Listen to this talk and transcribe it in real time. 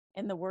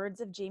In the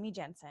words of Jamie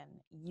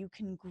Jensen, you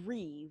can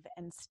grieve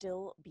and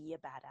still be a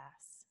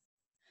badass.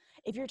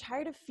 If you're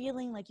tired of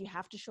feeling like you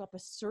have to show up a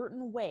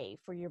certain way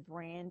for your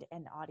brand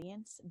and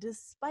audience,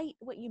 despite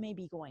what you may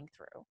be going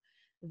through,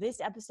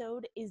 this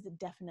episode is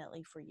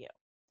definitely for you.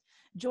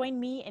 Join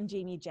me and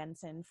Jamie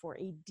Jensen for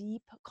a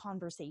deep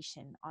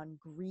conversation on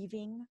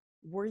grieving,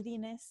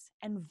 worthiness,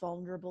 and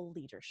vulnerable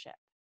leadership.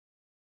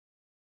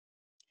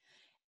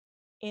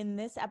 In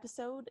this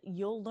episode,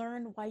 you'll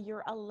learn why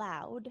you're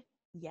allowed,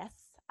 yes,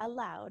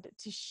 allowed,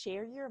 to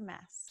share your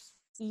mess,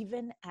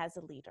 even as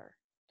a leader.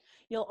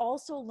 You'll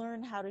also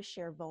learn how to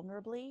share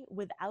vulnerably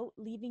without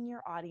leaving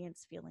your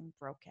audience feeling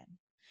broken,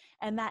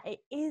 and that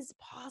it is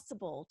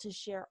possible to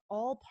share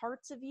all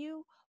parts of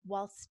you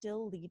while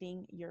still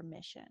leading your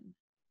mission.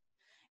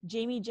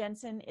 Jamie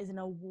Jensen is an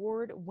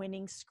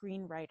award-winning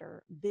screenwriter,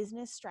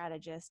 business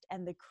strategist,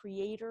 and the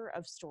creator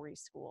of Story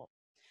School.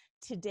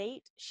 To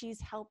date, she's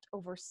helped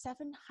over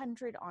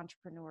 700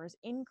 entrepreneurs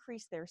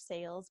increase their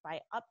sales by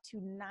up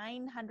to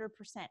 900%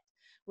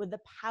 with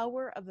the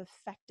power of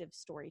effective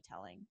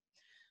storytelling.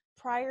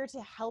 Prior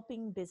to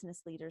helping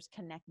business leaders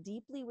connect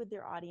deeply with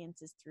their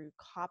audiences through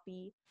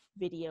copy,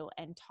 video,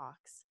 and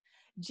talks,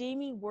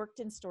 Jamie worked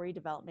in story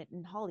development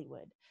in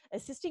Hollywood,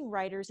 assisting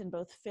writers in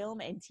both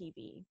film and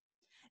TV.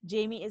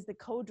 Jamie is the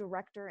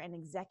co-director and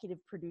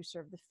executive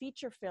producer of the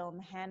feature film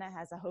Hannah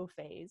Has a Hoe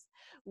Phase,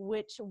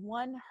 which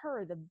won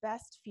her the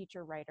Best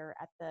Feature Writer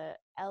at the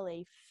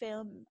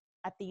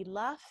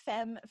La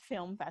Femme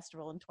Film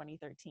Festival in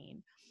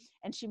 2013.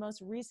 And she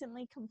most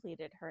recently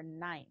completed her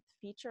 9th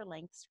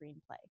feature-length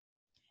screenplay.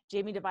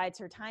 Jamie divides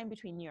her time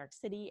between New York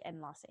City and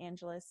Los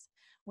Angeles.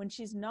 When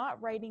she's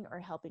not writing or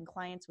helping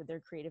clients with their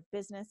creative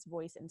business,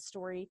 voice, and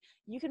story,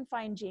 you can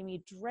find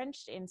Jamie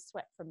drenched in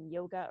sweat from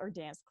yoga or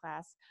dance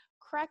class,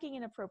 cracking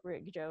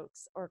inappropriate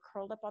jokes, or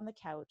curled up on the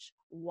couch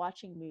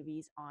watching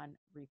movies on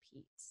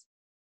repeat.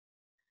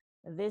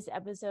 This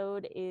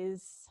episode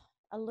is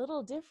a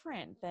little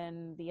different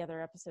than the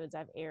other episodes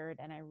I've aired,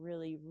 and I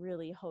really,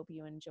 really hope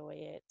you enjoy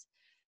it.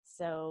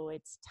 So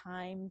it's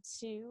time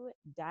to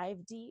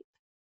dive deep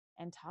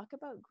and talk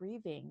about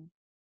grieving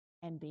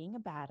and being a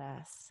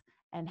badass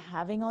and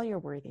having all your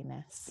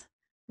worthiness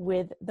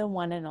with the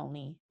one and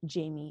only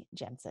Jamie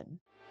Jensen.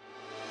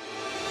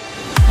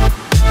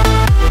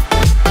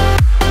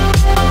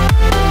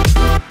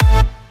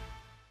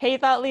 Hey,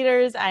 thought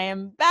leaders, I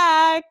am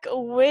back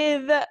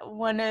with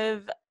one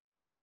of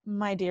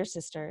my dear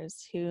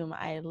sisters whom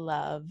I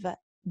love,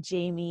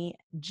 Jamie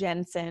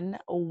Jensen.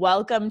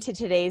 Welcome to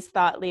today's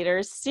Thought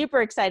Leaders.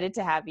 Super excited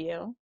to have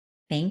you.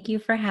 Thank you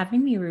for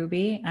having me,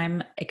 Ruby.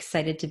 I'm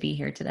excited to be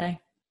here today.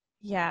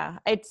 Yeah,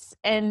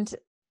 can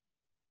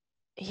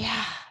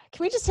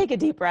we just take a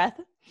deep breath?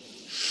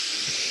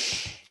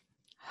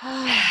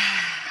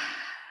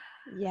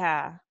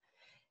 Yeah,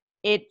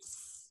 I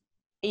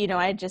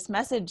just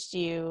messaged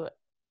you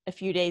a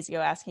few days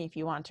ago asking if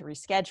you want to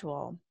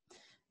reschedule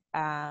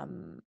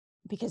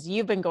because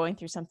you've been going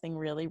through something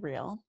really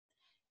real.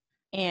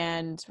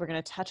 And we're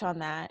going to touch on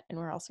that. And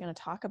we're also going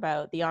to talk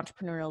about the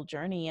entrepreneurial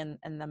journey and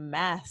the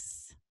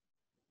mess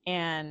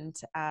and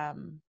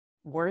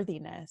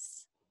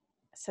worthiness.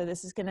 So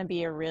this is going to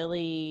be a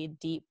really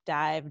deep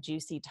dive,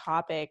 juicy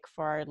topic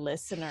for our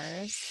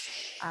listeners.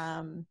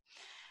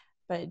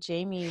 But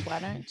Jamie, why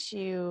don't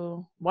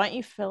you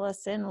fill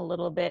us in a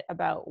little bit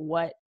about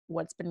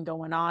what's been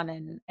going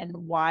on and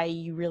why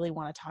you really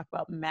want to talk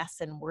about mess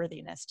and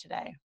worthiness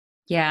today?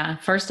 Yeah.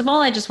 First of all,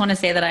 I just want to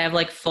say that I have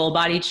like full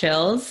body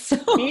chills.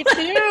 Me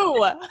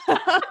too.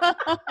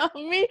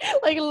 Me,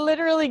 like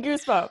literally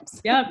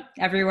goosebumps. Yep.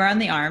 Everywhere on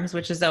the arms,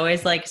 which is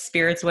always like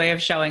spirit's way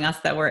of showing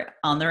us that we're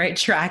on the right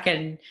track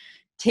and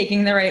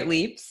taking the right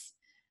leaps.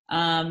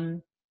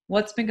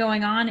 What's been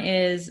going on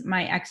is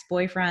my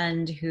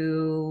ex-boyfriend,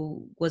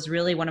 who was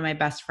really one of my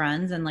best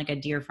friends and like a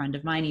dear friend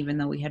of mine, even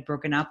though we had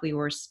broken up, we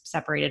were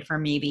separated for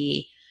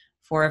maybe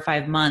 4 or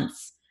 5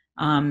 months.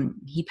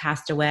 He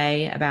passed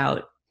away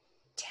about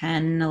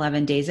 10,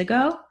 11 days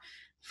ago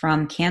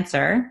from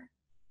cancer.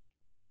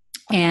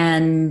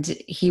 And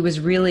he was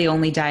really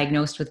only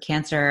diagnosed with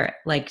cancer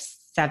like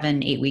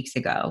 7, 8 weeks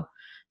ago.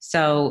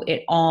 So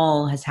it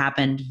all has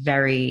happened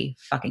very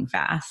fucking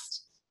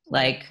fast,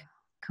 like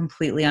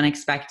completely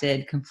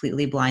unexpected,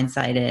 completely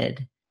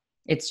blindsided.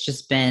 It's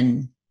just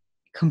been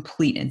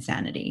complete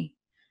insanity.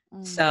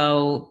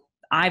 So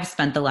I've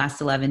spent the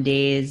last 11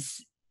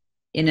 days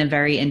in a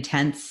very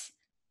intense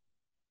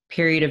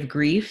period of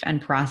grief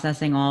and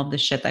processing all of the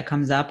shit that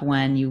comes up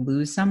when you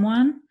lose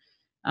someone,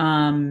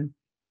 and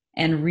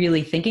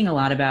really thinking a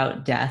lot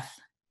about death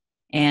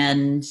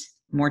and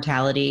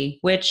mortality,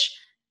 which,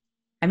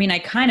 I mean, I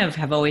kind of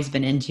have always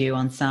been into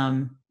on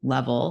some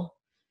level,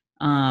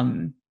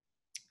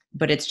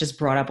 but it's just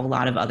brought up a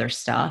lot of other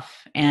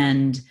stuff.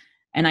 And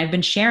I've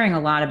been sharing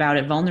a lot about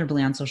it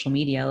vulnerably on social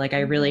media. Like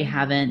I really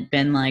haven't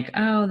been like,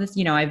 oh, this,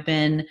 I've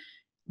been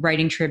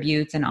writing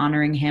tributes and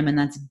honoring him. And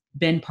that's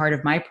been part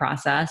of my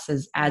process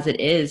as it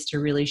is to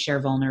really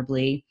share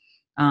vulnerably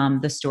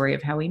the story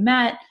of how we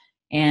met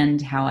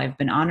and how I've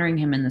been honoring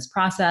him in this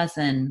process.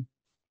 And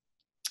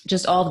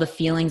just all of the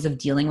feelings of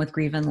dealing with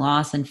grief and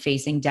loss and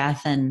facing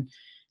death and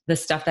the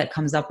stuff that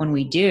comes up when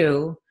we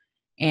do.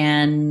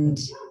 And,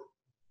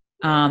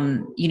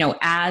 you know,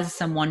 as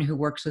someone who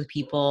works with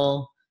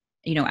people,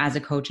 you know, as a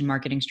coach and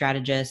marketing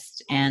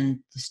strategist and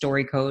the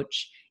story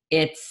coach,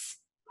 it's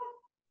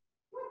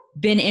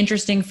been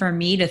interesting for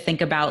me to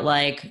think about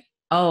like,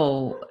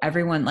 oh,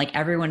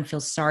 everyone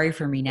feels sorry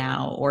for me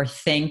now or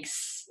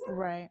thinks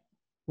Right.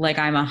 like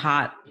I'm a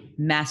hot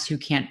mess who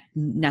can't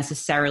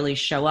necessarily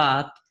show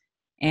up.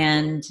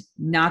 And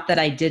not that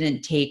I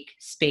didn't take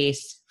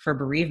space for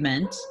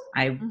bereavement.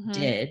 I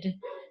did.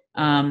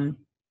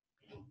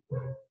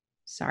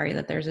 Sorry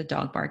that there's a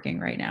dog barking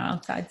right now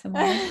outside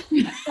somewhere.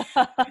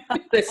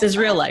 This is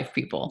real life,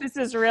 people. This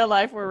is real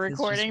life. We're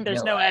recording.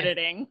 There's no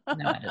editing.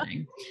 No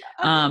editing.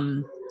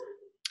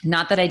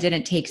 Not that I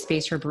didn't take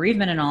space for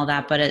bereavement and all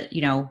that, but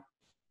you know,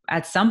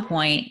 at some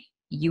point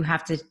you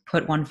have to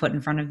put one foot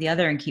in front of the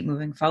other and keep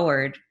moving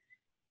forward,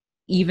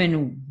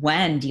 even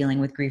when dealing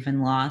with grief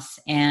and loss.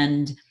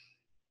 And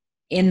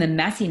in the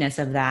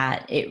messiness of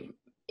that,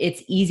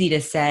 it's easy to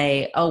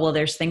say, oh, well,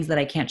 there's things that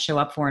I can't show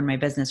up for in my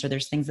business, or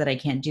there's things that I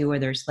can't do, or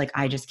there's like,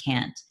 I just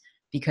can't,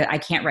 because I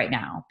can't right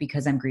now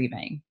because I'm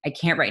grieving. I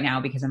can't right now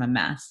because I'm a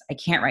mess. I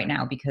can't right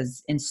now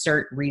because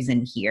insert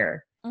reason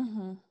here.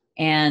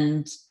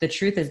 And the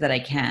truth is that I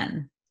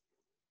can,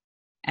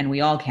 and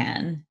we all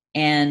can.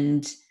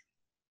 And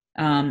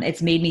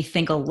it's made me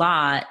think a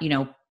lot, you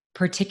know,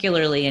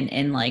 particularly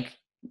in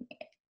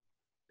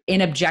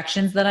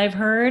objections that I've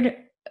heard,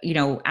 you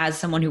know, as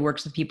someone who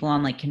works with people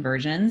on like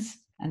conversions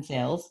and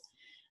sales.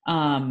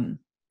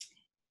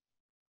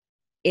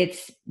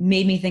 It's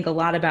made me think a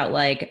lot about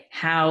like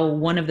how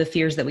one of the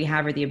fears that we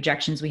have, or the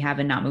objections we have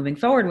in not moving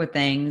forward with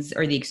things,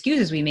 or the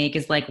excuses we make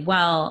is like,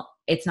 well,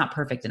 it's not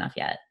perfect enough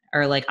yet.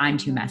 Or like, I'm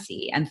too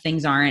messy and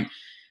things aren't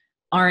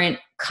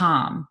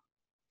calm.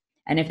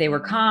 And if they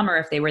were calm, or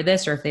if they were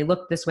this, or if they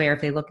looked this way, or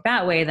if they looked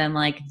that way, then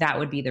like that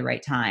would be the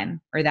right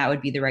time, or that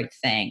would be the right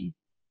thing.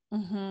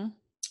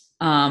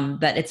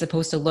 That it's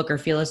supposed to look or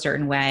feel a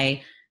certain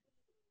way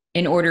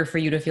in order for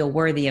you to feel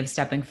worthy of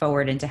stepping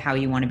forward into how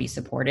you want to be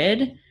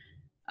supported,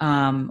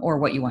 or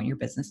what you want your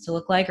business to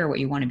look like, or what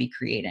you want to be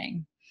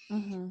creating.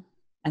 And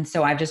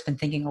so I've just been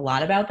thinking a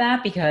lot about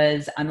that,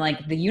 because I'm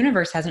like, the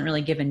universe hasn't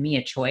really given me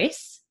a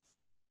choice.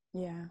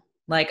 Yeah.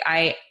 Like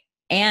I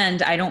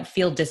don't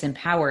feel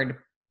disempowered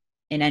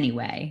in any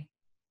way,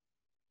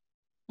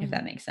 if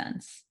that makes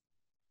sense.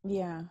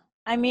 Yeah.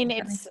 I mean,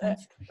 it's,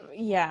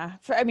 yeah.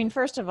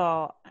 First of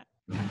all,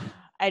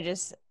 I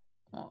just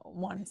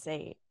want to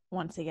say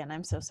once again,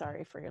 I'm so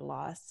sorry for your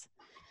loss.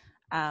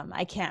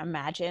 I can't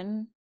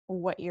imagine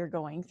what you're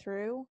going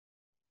through.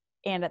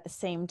 And at the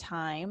same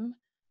time,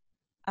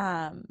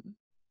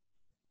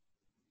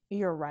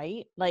 you're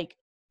right. Like,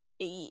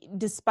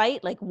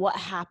 despite like what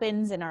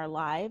happens in our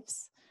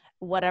lives,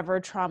 whatever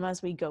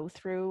traumas we go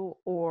through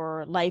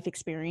or life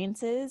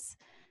experiences,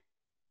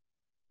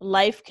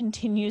 life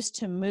continues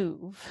to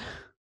move.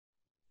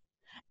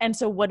 And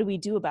so what do we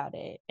do about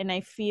it? And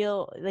I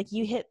feel like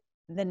you hit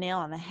the nail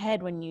on the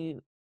head when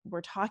you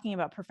were talking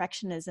about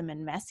perfectionism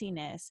and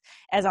messiness.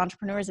 As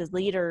entrepreneurs, as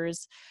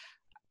leaders,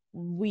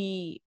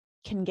 we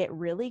can get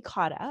really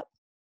caught up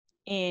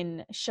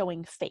in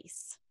showing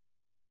face.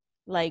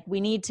 Like we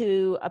need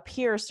to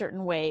appear a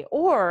certain way,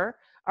 or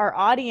our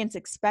audience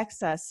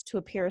expects us to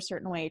appear a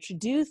certain way, to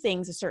do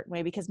things a certain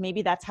way, because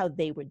maybe that's how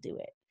they would do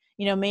it.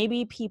 You know,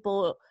 maybe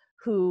people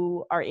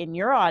who are in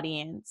your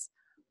audience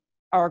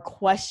are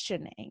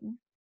questioning,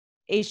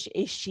 is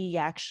she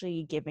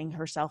actually giving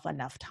herself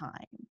enough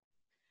time?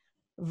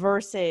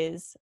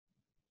 Versus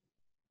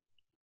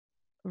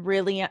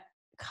really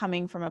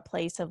coming from a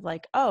place of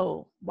like,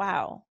 oh,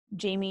 wow,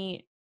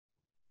 Jamie,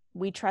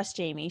 we trust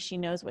Jamie. She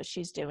knows what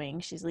she's doing.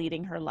 She's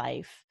leading her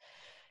life.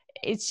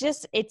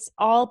 It's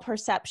all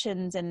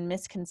perceptions and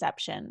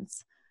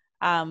misconceptions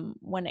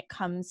when it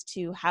comes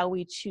to how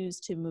we choose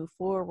to move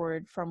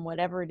forward from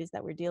whatever it is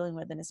that we're dealing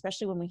with. And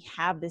especially when we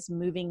have this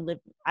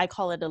I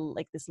call it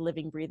this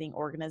living, breathing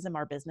organism,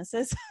 our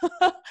businesses.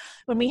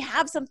 When we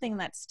have something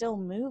that's still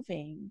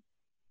moving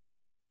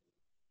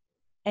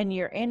and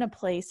you're in a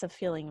place of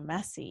feeling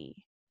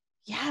messy,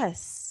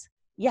 yes,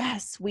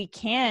 we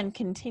can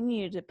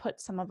continue to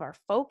put some of our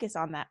focus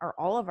on that, or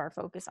all of our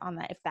focus on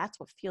that, if that's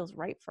what feels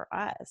right for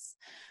us.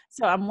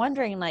 So I'm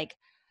wondering, like,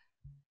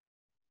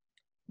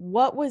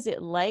 what was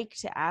it like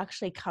to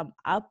actually come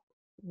up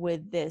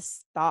with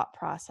this thought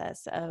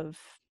process of,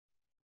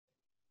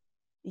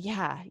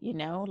 yeah, you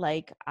know,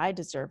 like, I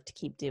deserve to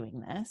keep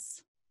doing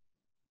this?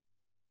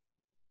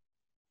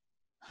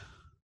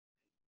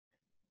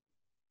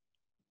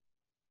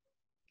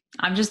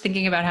 I'm just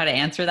thinking about how to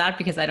answer that,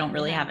 because I don't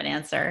really have an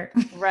answer.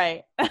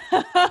 Right.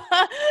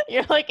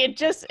 You're like, it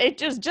just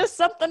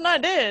something I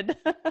did.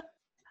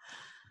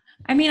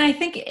 I mean, I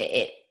think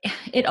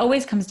it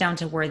always comes down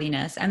to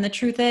worthiness. And the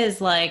truth is,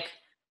 like,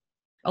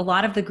 a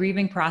lot of the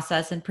grieving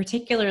process, and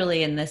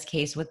particularly in this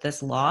case with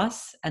this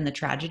loss and the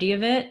tragedy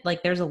of it,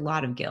 like, there's a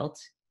lot of guilt.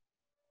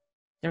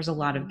 There's a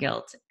lot of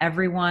guilt.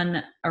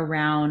 Everyone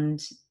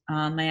around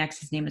My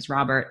ex's name is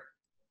Robert.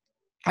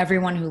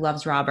 Everyone who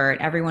loves Robert,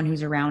 everyone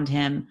who's around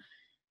him,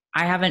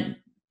 I haven't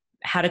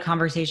had a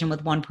conversation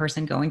with one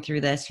person going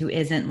through this who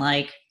isn't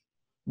like,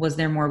 was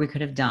there more we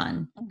could have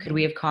done? Could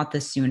we have caught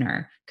this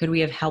sooner? Could we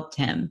have helped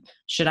him?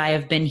 Should I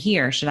have been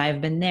here? Should I have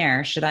been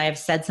there? Should I have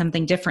said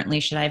something differently?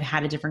 Should I have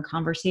had a different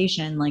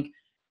conversation? Like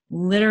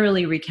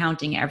literally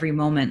recounting every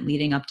moment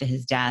leading up to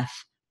his death,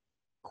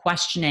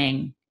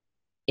 questioning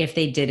if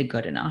they did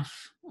good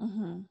enough,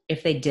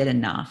 if they did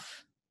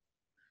enough.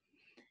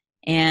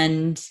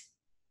 And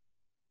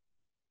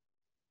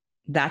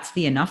that's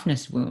the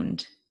enoughness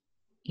wound,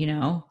 you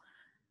know?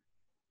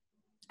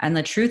 And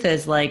the truth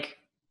is like,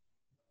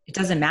 it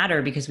doesn't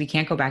matter because we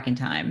can't go back in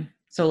time.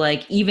 So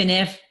like, even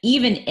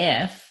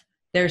if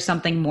there's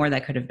something more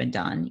that could have been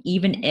done,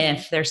 even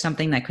if there's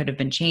something that could have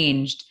been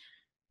changed,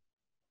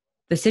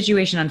 the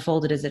situation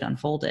unfolded as it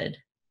unfolded.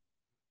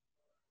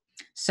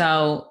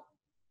 So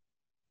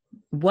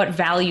what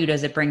value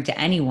does it bring to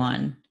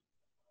anyone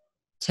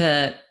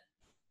to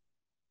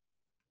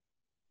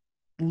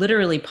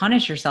literally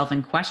punish yourself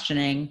in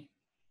questioning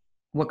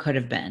what could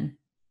have been?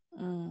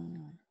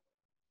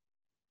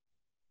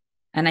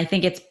 And I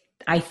think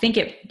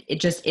it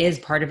just is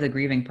part of the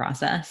grieving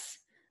process.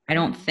 I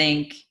don't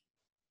think,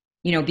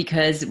 you know,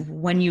 because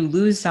when you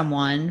lose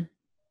someone,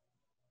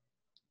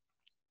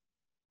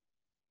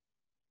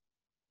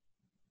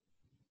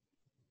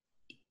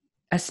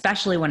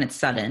 especially when it's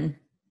sudden,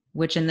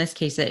 which in this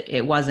case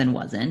it was and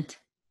wasn't,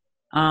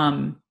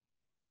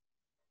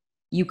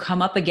 you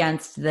come up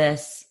against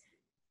this.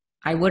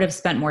 I would have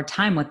spent more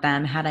time with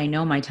them had I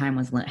known my time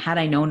was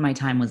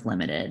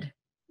limited.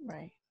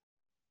 Right.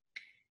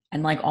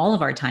 And like all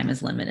of our time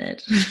is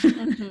limited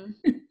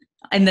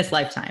in this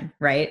lifetime,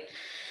 right?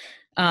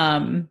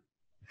 In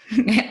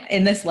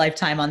this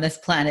lifetime on this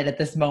planet at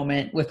this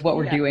moment with what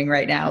we're doing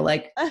right now,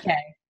 like,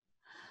 okay,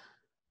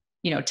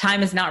 you know,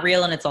 time is not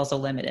real and it's also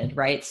limited,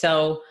 right?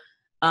 So,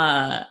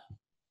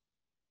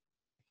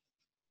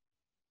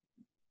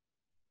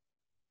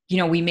 you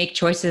know, we make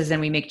choices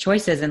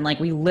and like,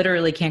 we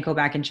literally can't go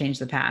back and change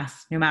the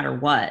past no matter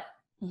what.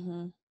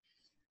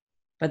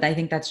 But I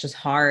think that's just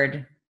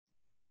hard.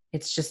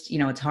 It's just, you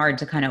know, it's hard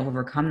to kind of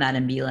overcome that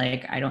and be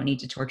like, I don't need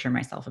to torture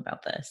myself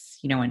about this,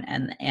 you know,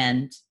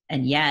 and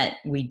yet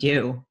we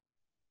do.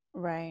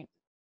 Right.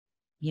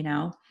 You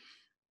know?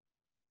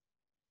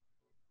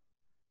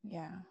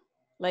 Yeah.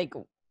 Like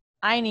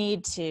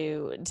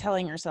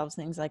telling ourselves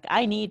things like,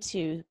 I need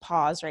to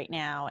pause right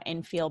now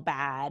and feel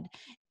bad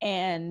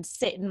and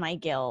sit in my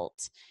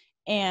guilt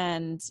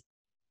and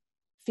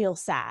feel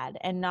sad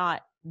and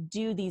not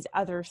do these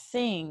other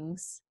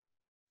things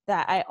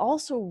that I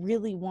also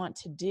really want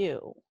to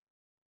do.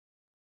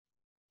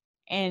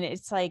 And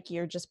it's like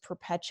you're just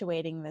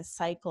perpetuating this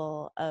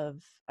cycle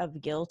of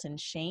guilt and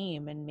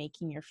shame and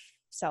making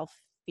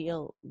yourself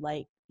feel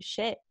like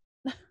shit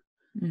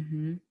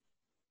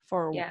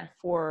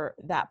for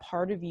that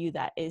part of you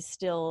that is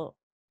still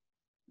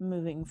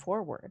moving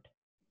forward.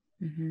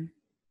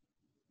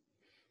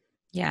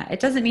 Yeah, it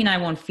doesn't mean I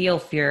won't feel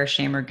fear,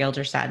 shame, or guilt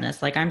or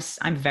sadness. Like I'm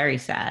very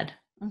sad.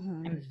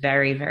 I'm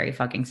very, very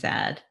fucking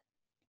sad.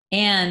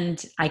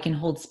 And I can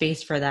hold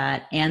space for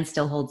that and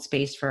still hold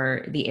space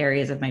for the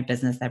areas of my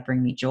business that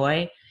bring me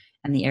joy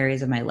and the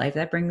areas of my life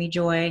that bring me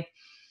joy.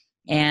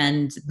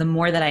 And the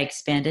more that I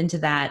expand into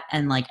that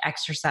and like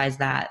exercise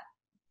that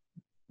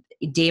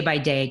day by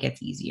day, it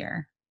gets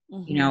easier.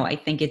 You know, I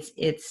think it's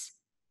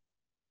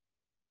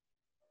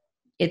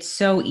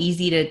so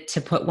easy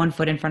to put one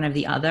foot in front of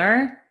the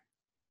other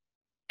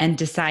and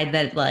decide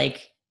that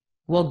like,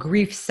 well,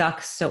 grief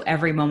sucks, so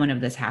every moment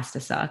of this has to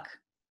suck.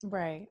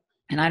 Right.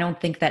 And I don't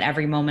think that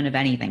every moment of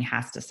anything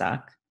has to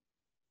suck.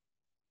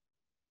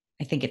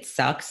 I think it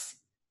sucks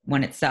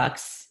when it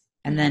sucks.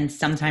 And then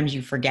sometimes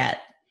you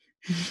forget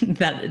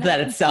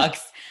that it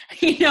sucks,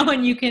 you know,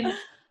 and you can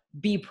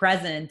be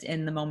present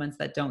in the moments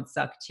that don't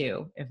suck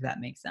too, if that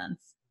makes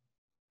sense.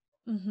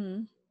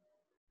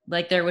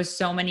 Like there's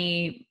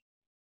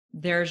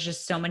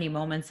just so many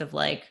moments of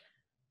like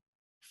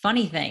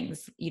funny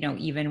things, you know,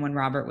 even when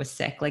Robert was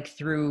sick, like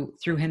through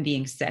him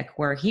being sick,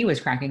 where he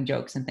was cracking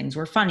jokes and things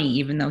were funny,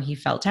 even though he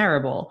felt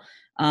terrible.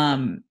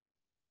 And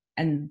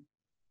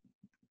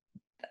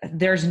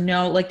there isn't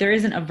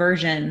a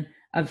version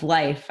of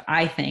life,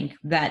 I think,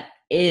 that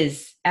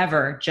is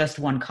ever just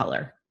one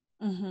color.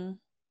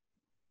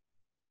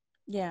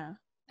 Yeah.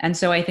 And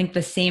so I think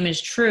the same is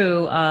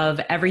true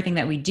of everything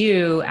that we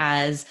do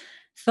as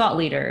thought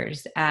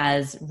leaders,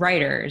 as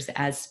writers,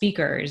 as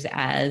speakers,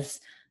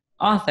 as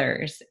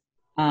authors,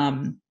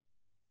 as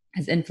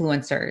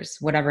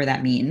influencers, whatever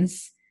that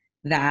means,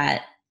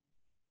 that,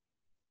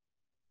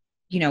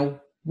 you know,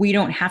 we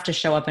don't have to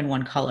show up in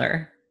one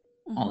color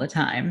all the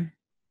time.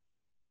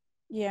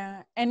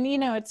 Yeah. And, you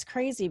know, it's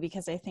crazy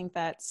because I think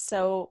that's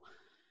so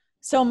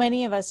So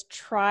many of us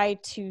try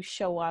to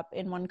show up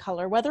in one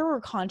color, whether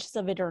we're conscious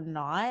of it or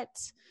not.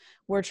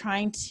 We're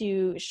trying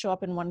to show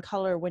up in one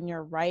color when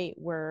you're right.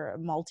 We're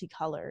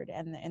multicolored,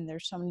 and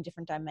there's so many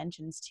different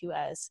dimensions to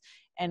us.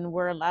 And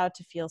we're allowed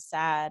to feel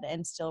sad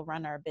and still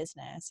run our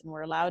business. And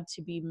we're allowed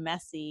to be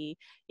messy,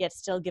 yet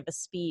still give a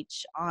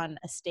speech on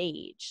a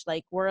stage.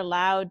 Like, we're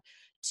allowed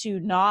to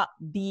not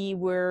be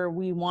where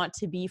we want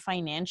to be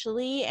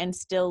financially and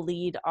still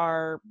lead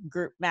our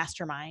group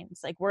masterminds.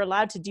 Like, we're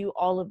allowed to do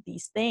all of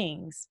these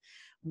things.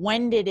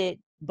 When did it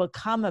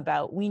become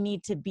about we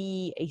need to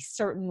be a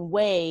certain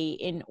way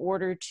in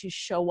order to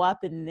show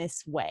up in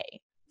this way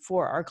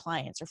for our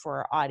clients or for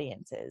our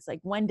audiences? Like,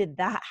 when did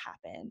that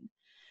happen?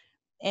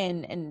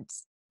 And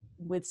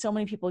with so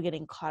many people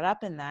getting caught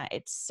up in that,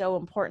 it's so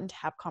important to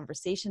have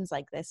conversations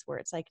like this where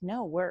it's like,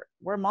 no,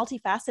 we're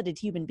multifaceted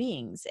human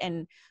beings,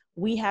 and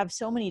we have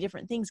so many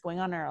different things going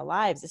on in our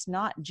lives. It's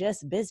not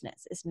just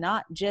business. It's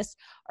not just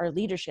our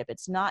leadership.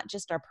 It's not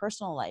just our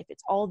personal life.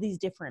 It's all these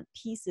different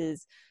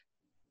pieces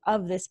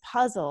of this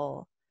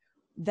puzzle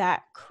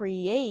that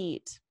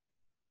create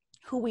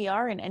who we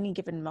are in any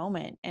given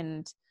moment.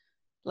 And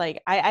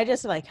like, I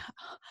just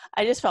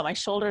felt my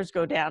shoulders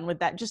go down with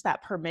that, just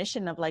that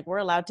permission of like, we're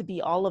allowed to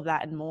be all of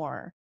that and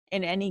more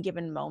in any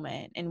given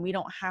moment. And we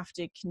don't have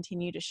to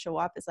continue to show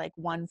up as like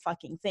one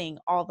fucking thing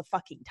all the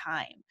fucking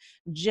time,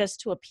 just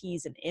to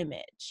appease an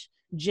image,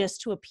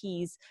 just to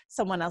appease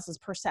someone else's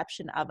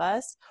perception of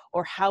us,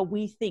 or how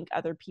we think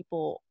other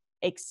people,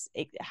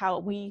 how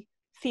we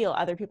feel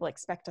other people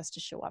expect us to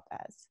show up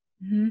as.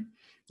 Mm-hmm.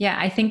 Yeah.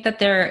 I think that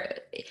they're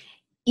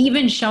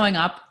even showing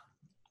up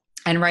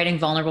and writing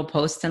vulnerable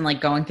posts and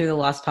like going through the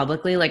loss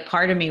publicly. Like,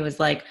 part of me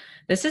was like,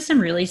 this is some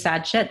really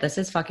sad shit. This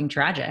is fucking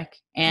tragic.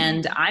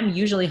 And I'm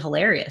usually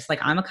hilarious. Like,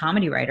 I'm a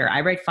comedy writer.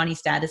 I write funny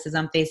statuses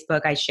on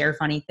Facebook. I share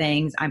funny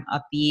things. I'm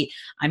upbeat.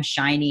 I'm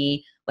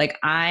shiny. Like,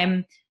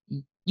 and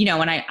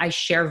I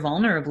share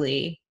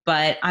vulnerably,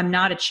 but I'm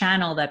not a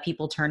channel that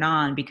people turn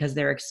on because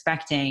they're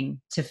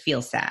expecting to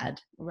feel sad.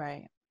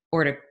 Right.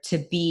 Or to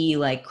be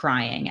like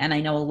crying. And I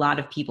know a lot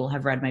of people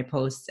have read my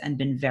posts and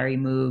been very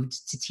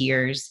moved to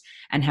tears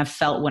and have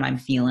felt what I'm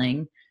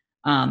feeling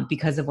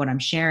because of what I'm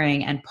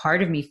sharing. And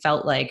part of me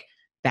felt like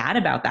bad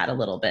about that a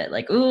little bit.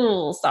 Like,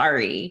 ooh,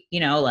 sorry,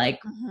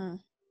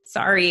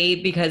 sorry,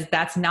 because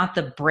that's not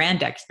the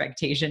brand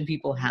expectation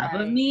people have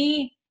of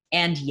me.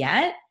 And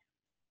yet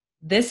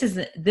this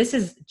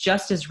is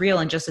just as real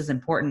and just as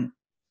important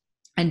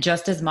and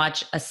just as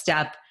much a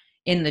step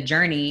in the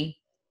journey,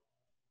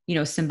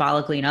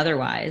 symbolically and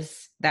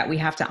otherwise, that we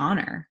have to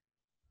honor.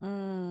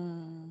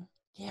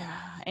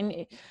 Yeah.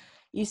 And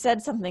you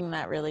said something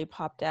that really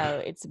popped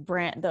out. It's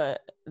the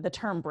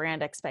term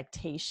brand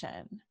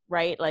expectation,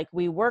 right? Like,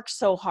 we work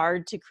so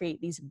hard to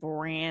create these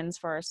brands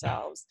for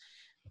ourselves.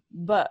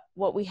 But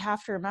what we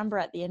have to remember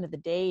at the end of the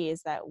day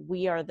is that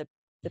we are the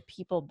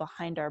people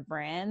behind our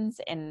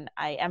brands. And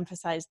I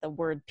emphasize the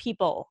word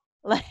people.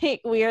 Like,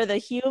 we are the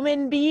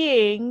human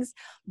beings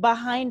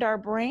behind our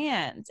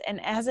brands. And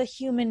as a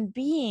human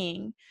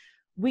being,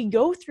 we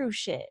go through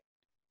shit.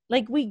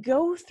 Like, we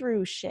go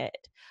through shit.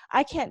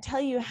 I can't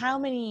tell you how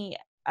many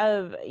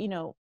of,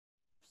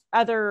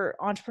 other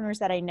entrepreneurs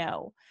that I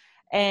know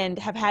and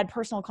have had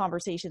personal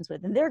conversations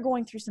with, and they're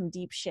going through some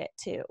deep shit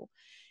too.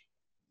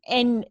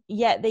 And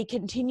yet they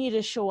continue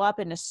to show up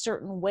in a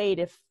certain way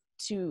to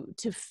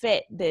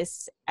fit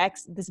this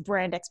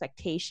brand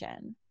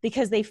expectation,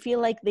 because they feel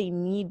like they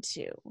need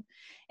to.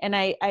 And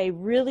I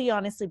really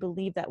honestly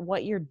believe that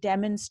what you're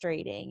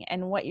demonstrating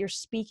and what you're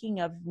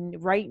speaking of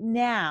right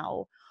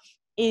now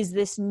is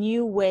this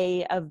new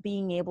way of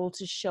being able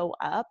to show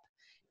up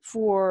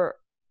for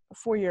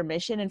your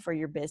mission and for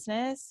your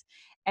business.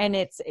 And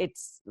it's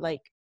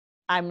like,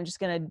 I'm just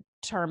going to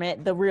term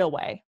it the real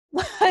way.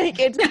 Like,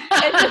 it's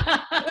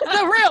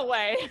the real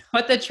way.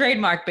 Put the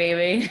trademark,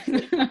 baby.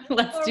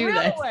 Let's do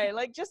this. Way.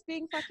 Like, just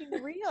being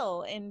fucking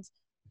real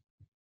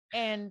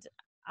and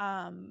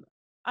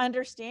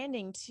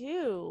understanding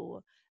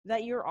too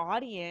that your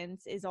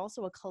audience is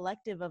also a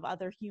collective of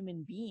other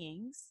human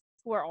beings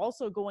who are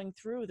also going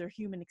through their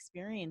human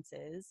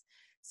experiences.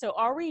 So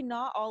are we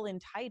not all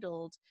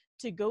entitled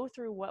to go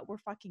through what we're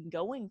fucking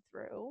going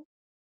through,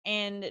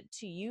 and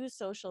to use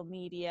social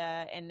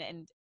media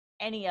and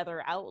any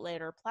other outlet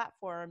or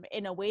platform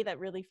in a way that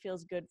really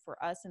feels good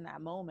for us in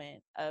that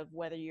moment of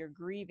whether you're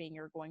grieving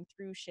or going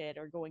through shit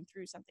or going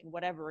through something,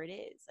 whatever it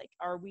is? Like,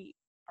 are we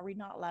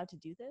not allowed to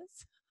do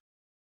this?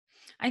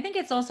 I think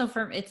it's also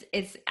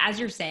it's as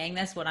you're saying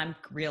this, what I'm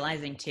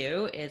realizing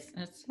too is,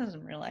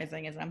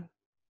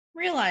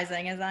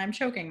 realizing as I'm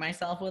choking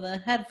myself with a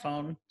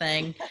headphone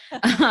thing.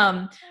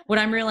 What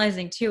I'm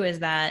realizing too is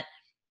that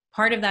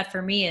part of that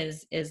for me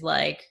is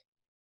like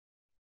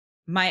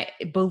my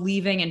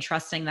believing and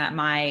trusting that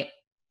my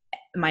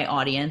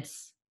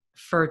audience,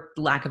 for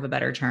lack of a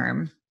better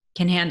term,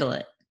 can handle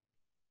it.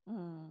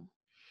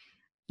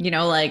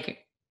 Like,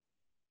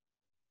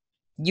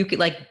 you could,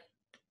 like,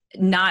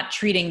 not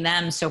treating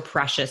them so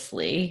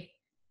preciously,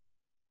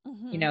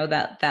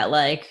 that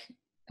like,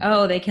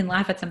 oh, they can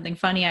laugh at something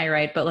funny I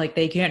write, but like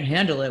they can't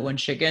handle it when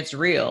shit gets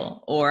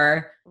real.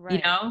 Or,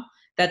 Right.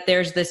 that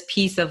there's this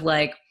piece of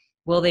like,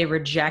 will they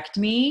reject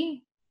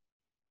me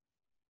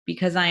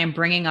because I am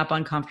bringing up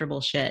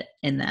uncomfortable shit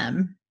in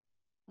them?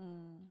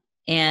 Mm.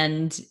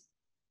 And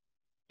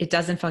it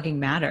doesn't fucking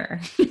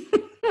matter.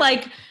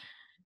 Like,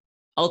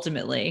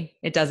 ultimately,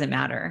 it doesn't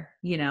matter,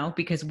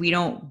 because we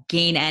don't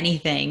gain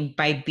anything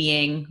by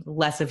being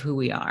less of who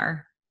we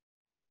are.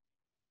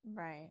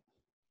 Right.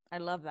 I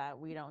love that.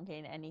 We don't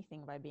gain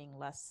anything by being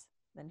less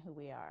than who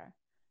we are.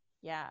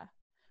 Yeah,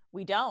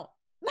 we don't.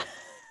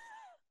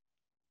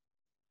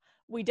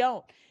 We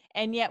don't.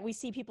 And yet we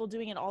see people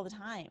doing it all the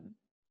time,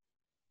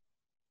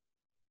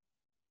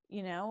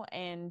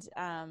 and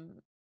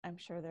I'm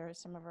sure there are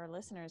some of our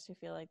listeners who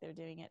feel like they're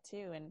doing it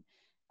too, and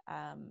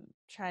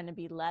trying to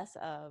be less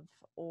of,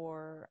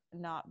 or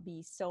not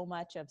be so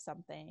much of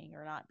something,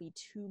 or not be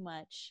too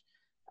much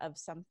of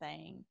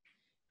something.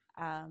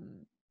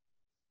 And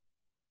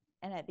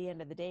at the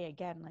end of the day,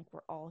 again, like, we're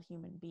all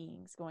human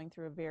beings going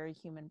through a very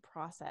human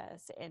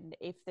process. And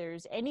if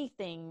there's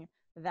anything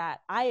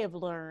that I have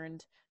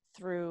learned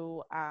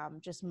through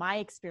just my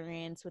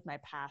experience with my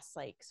past,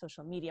 like,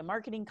 social media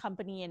marketing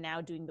company, and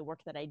now doing the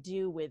work that I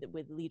do with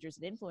leaders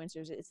and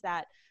influencers, is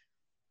that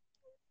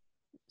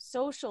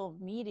social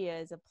media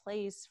is a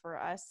place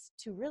for us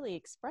to really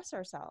express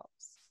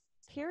ourselves,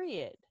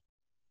 period.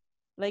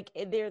 Like,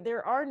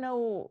 there are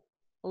no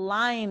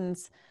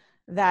lines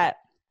that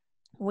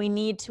we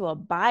need to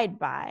abide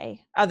by,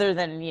 other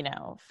than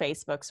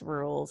Facebook's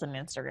rules and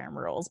Instagram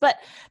rules. But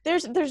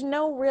there's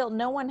no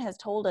one has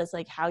told us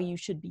like how you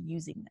should be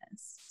using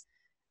this,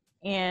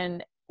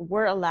 and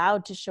we're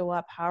allowed to show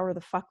up however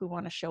the fuck we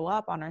want to show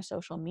up on our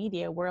social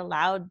media. We're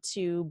allowed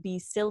to be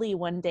silly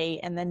one day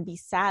and then be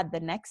sad the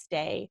next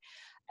day.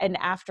 And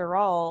after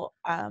all,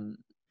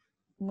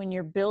 when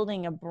you're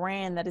building a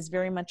brand that is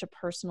very much a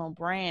personal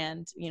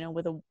brand,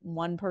 with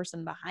one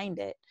person behind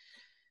it,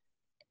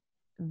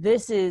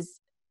 this is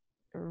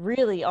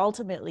really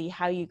ultimately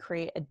how you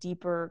create a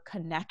deeper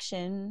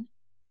connection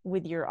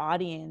with your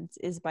audience,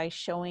 is by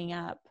showing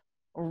up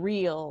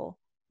real,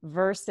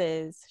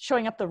 versus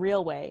showing up the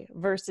real way,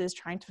 versus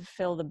trying to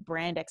fulfill the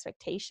brand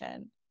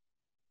expectation.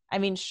 I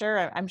mean,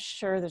 sure, I'm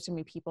sure there's gonna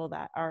be people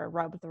that are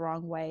rubbed the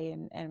wrong way,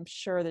 and I'm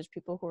sure there's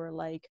people who are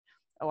like,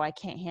 oh, I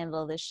can't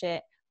handle this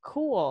shit.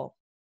 Cool,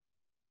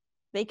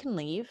 they can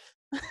leave.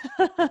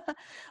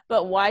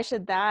 But why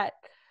should that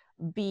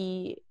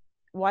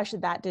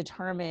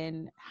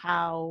determine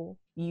how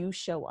you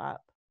show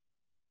up?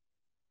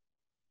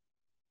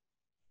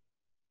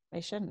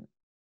 They shouldn't.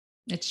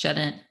 It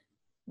shouldn't.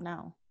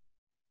 No.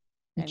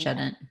 It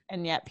shouldn't.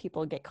 And yet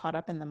people get caught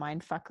up in the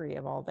mind fuckery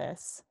of all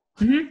this.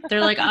 Mm-hmm.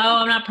 They're like, oh,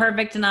 I'm not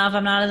perfect enough.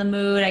 I'm not in the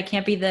mood. I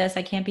can't be this.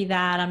 I can't be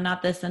that. I'm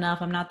not this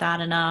enough. I'm not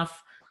that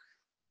enough.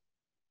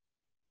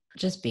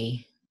 Just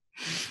be.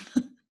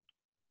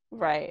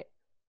 Right.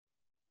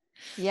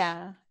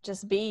 Yeah.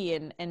 Just be,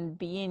 and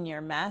be in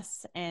your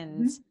mess.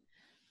 And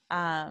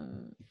I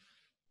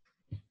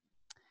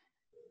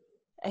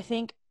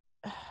think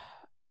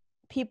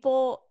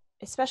people,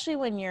 especially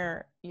when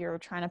you're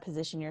trying to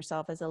position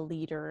yourself as a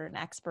leader, an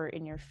expert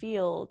in your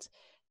field,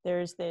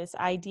 there's this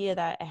idea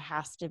that it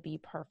has to be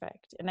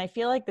perfect. And I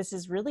feel like this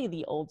is really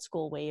the old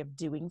school way of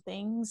doing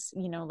things,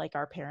 like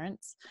our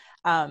parents.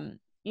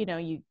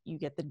 You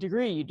get the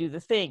degree, you do the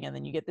thing, and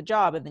then you get the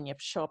job, and then you have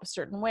to show up a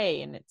certain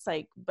way. And it's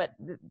like, but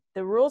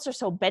the rules are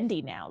so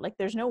bendy now. Like,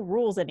 there's no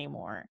rules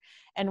anymore.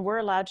 And we're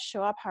allowed to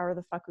show up however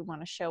the fuck we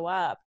want to show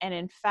up. And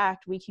in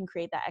fact, we can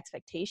create that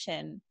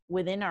expectation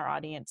within our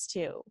audience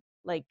too.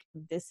 Like,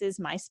 this is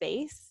my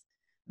space.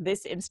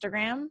 This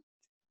Instagram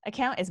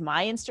account is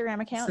my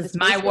Instagram account. This is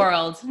my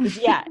world.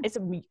 It's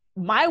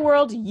my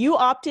world. You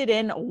opted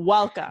in.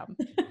 Welcome.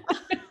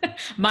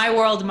 My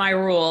world, my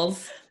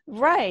rules.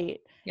 Right.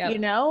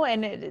 Yep.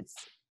 And it's,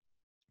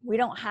 we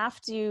don't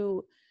have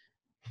to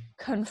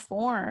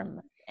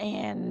conform,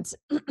 and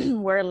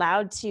we're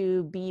allowed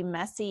to be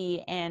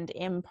messy and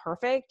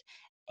imperfect,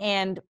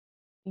 and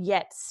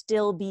yet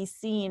still be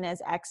seen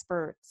as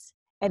experts,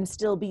 and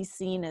still be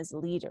seen as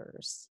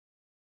leaders.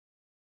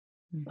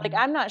 Like,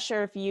 I'm not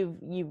sure if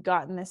you've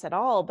gotten this at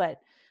all, but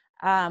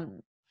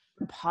I'm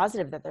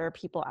positive that there are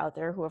people out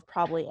there who have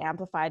probably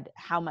amplified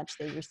how much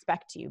they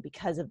respect you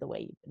because of the way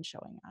you've been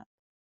showing up.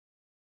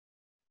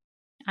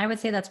 I would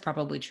say that's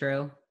probably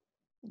true.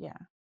 Yeah,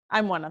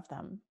 I'm one of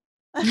them.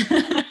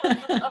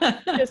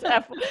 just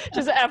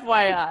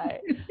FYI.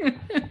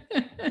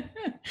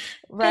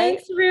 Right?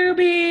 Thanks,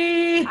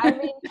 Ruby. I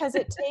mean, because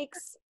it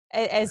takes,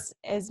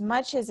 as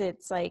much as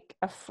it's like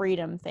a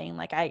freedom thing,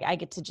 like I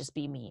get to just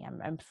be me.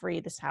 I'm free.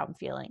 This is how I'm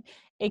feeling.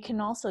 It can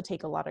also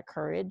take a lot of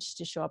courage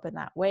to show up in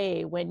that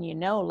way, when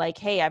like,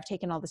 hey, I've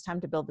taken all this time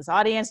to build this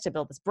audience, to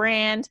build this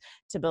brand,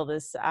 to build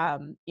this,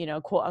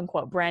 quote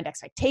unquote brand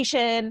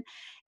expectation.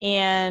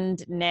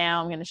 And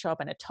now I'm going to show up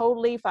in a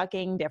totally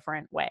fucking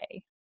different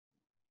way.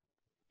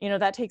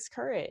 That takes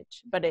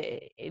courage, but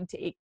it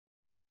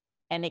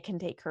can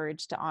take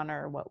courage to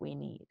honor what we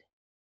need.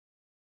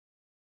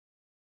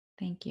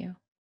 Thank you.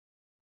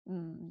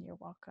 You're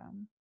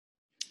welcome.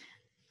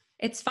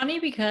 It's funny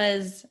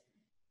because,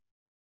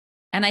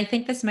 and I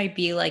think this might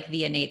be like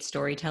the innate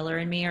storyteller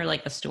in me or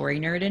like the story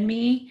nerd in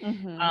me.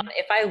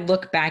 If I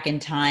look back in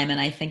time and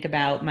I think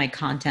about my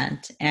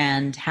content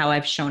and how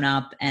I've shown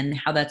up and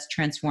how that's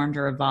transformed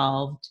or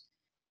evolved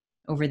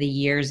over the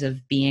years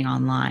of being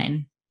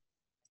online,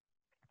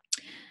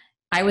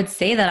 I would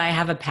say that I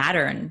have a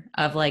pattern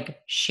of like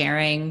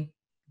sharing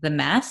the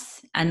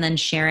mess and then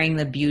sharing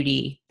the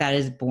beauty that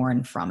is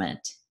born from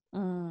it.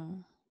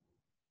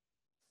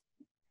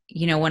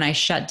 You know, when I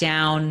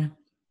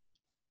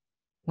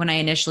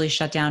initially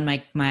shut down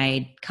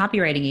my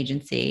copywriting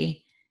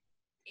agency,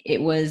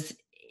 it was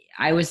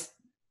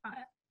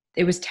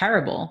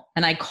terrible.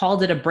 And I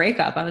called it a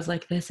breakup. I was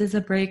like, this is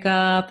a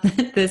breakup.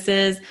 This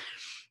is,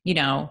 you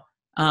know,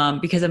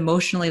 because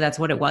emotionally that's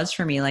what it was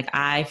for me. Like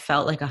I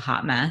felt like a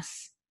hot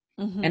mess.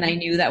 And I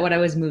knew that what I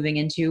was moving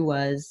into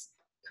was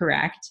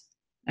correct.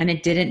 And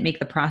it didn't make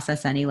the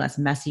process any less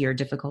messy or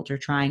difficult or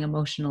trying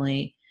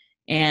emotionally.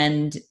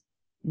 And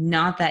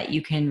not that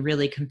you can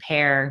really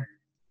compare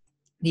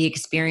the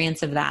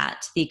experience of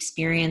that, the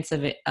experience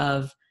of it,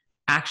 of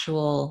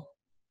actual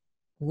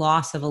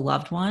loss of a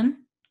loved one.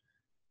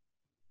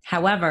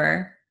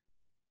 However,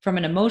 from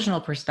an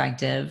emotional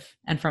perspective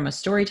and from a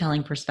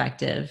storytelling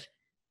perspective,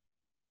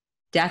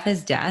 death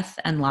is death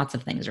and lots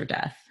of things are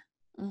death.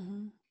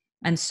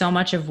 And so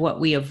much of what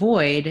we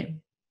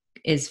avoid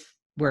is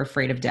we're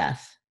afraid of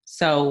death.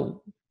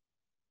 So,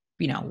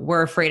 you know,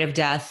 we're afraid of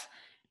death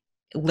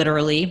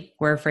literally,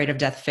 we're afraid of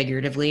death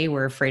figuratively,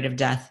 we're afraid of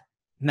death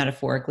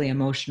metaphorically,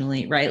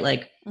 emotionally, right?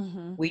 Like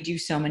we do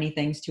so many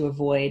things to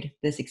avoid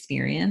this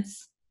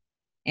experience.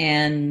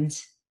 And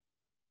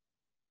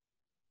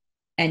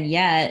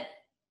yet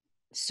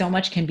so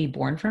much can be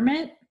born from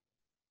it.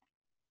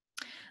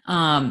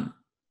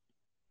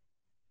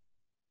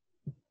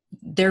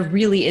 There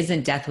really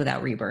isn't death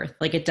without rebirth.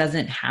 Like it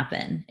doesn't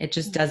happen. It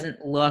just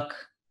doesn't look,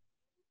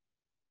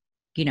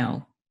 you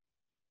know,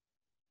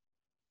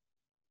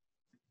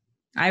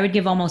 I would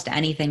give almost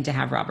anything to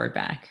have Robert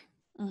back.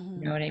 You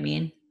know what I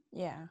mean?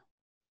 Yeah.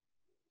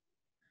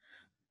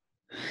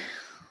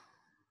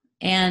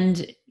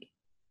 And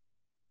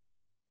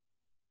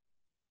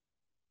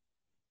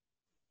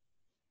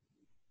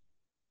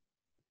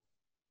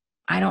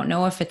I don't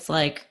know if it's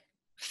like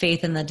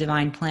faith in the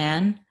divine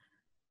plan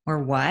or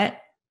what,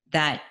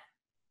 that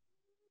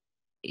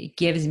it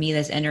gives me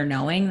this inner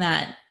knowing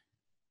that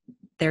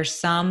there's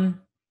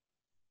some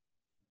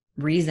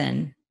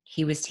reason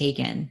he was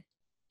taken.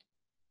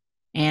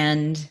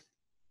 And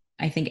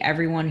I think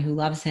everyone who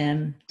loves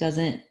him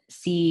doesn't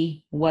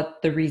see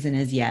what the reason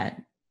is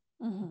yet,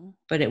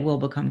 but it will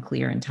become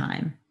clear in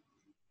time.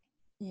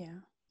 Yeah.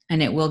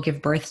 And it will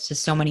give birth to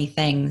so many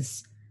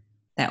things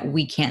that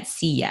we can't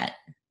see yet.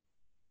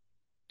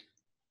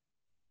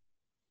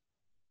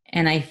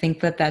 And I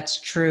think that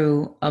that's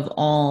true of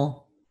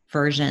all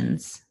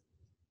versions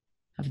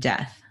of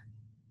death.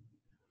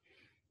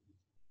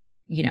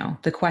 You know,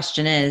 the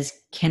question is,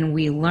 can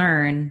we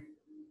learn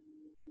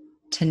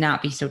to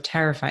not be so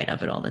terrified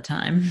of it all the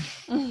time?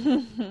 Yeah.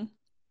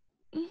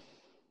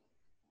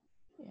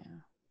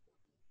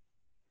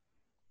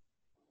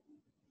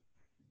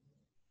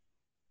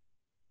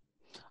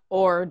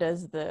 Or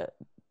does the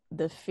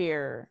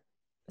fear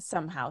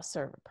somehow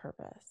serve a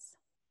purpose?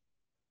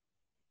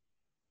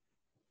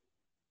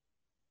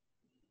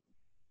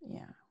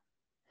 Yeah.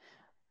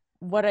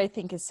 What I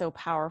think is so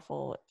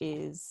powerful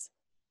is,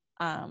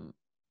 well,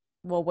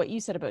 what you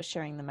said about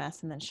sharing the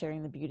mess and then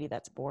sharing the beauty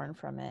that's born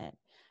from it.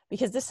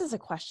 Because this is a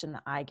question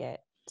that I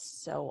get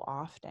so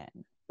often,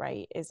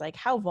 right? Is like,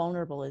 how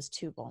vulnerable is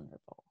too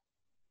vulnerable?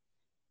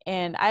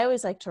 And I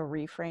always like to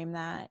reframe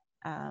that,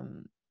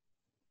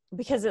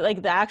 because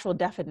like the actual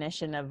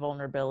definition of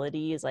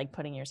vulnerability is like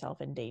putting yourself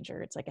in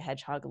danger. It's like a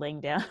hedgehog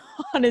laying down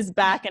on his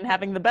back and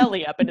having the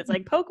belly up and it's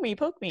like, poke me.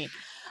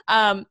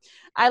 I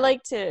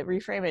like to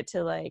reframe it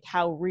to like,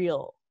 how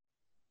real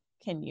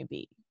can you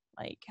be?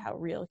 Like, how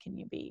real can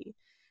you be?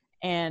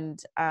 And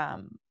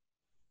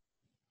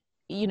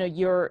you know,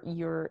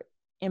 you're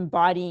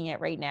embodying it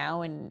right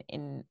now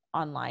in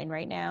online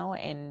right now,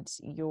 and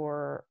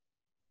you're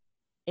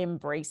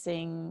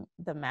embracing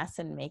the mess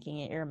and making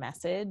it your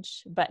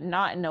message, but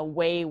not in a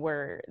way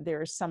where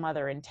there's some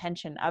other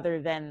intention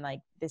other than like,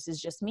 this is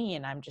just me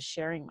and I'm just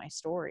sharing my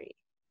story.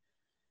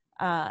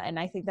 And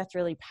I think that's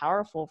really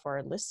powerful for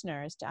our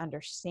listeners to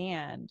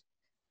understand,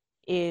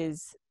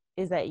 is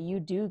that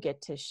you do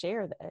get to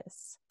share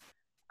this.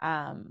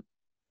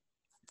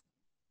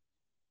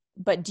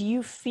 But do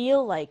you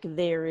feel like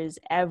there is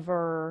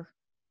ever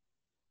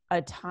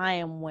a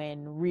time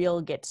when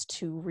real gets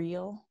too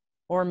real?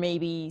 Or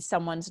maybe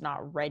someone's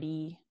not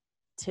ready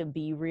to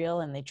be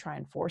real and they try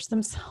and force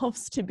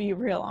themselves to be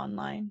real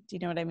online. Do you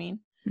know what I mean?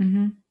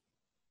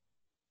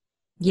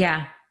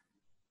 Yeah.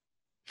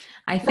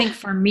 I think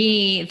for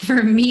me,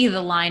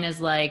 the line is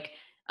like,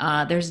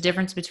 there's a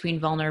difference between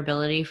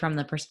vulnerability from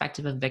the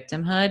perspective of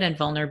victimhood and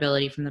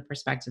vulnerability from the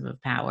perspective of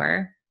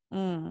power.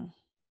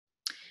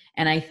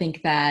 And I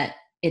think that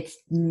it's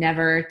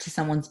never to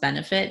someone's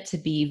benefit to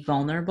be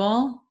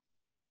vulnerable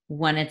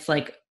when it's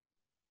like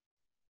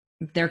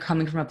they're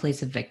coming from a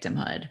place of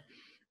victimhood.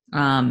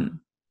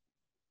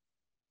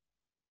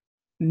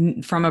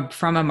 From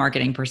a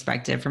marketing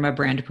perspective, from a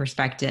brand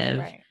perspective,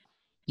 Right.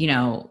 you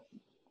know,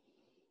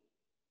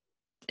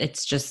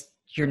 it's just,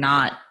 you're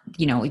not,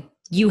 you know,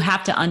 you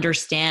have to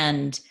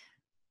understand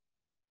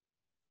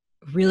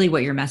really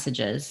what your message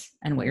is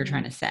and what you're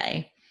trying to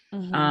say.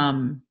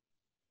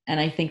 And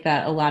I think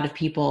that a lot of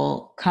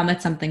people come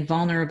at something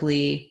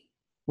vulnerably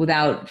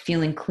without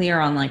feeling clear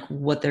on like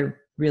what they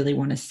really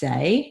want to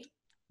say.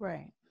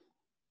 Right.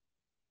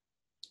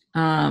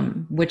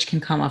 Which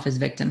can come off as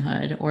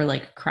victimhood or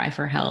like cry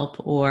for help,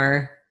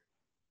 or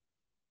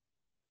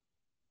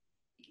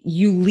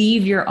you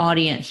leave your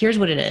audience. Here's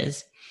what it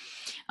is.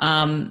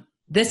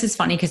 This is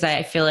funny because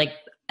I feel like,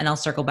 and I'll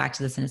circle back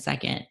to this in a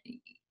second.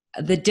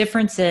 The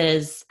difference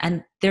is,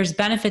 and there's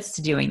benefits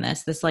to doing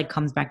this. This like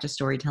comes back to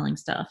storytelling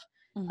stuff.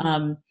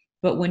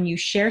 But when you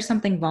share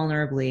something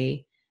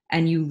vulnerably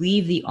and you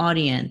leave the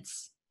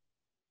audience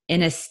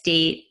in a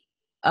state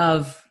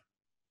of,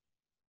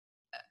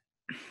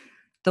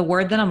 the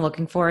word that I'm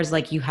looking for is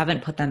like, you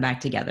haven't put them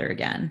back together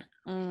again.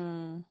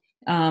 You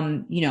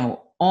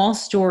know, all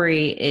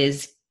story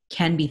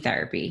can be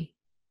therapy,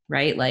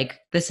 right? Like,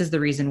 this is the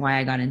reason why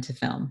I got into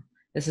film.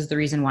 This is the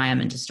reason why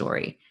I'm into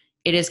story.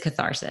 It is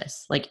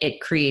catharsis. Like,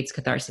 it creates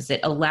catharsis. It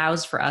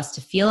allows for us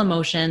to feel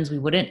emotions we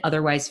wouldn't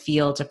otherwise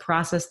feel, to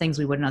process things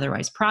we wouldn't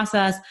otherwise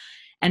process.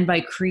 And by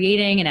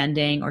creating an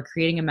ending or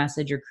creating a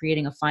message or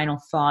creating a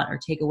final thought or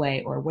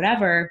takeaway or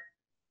whatever,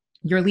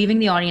 you're leaving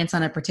the audience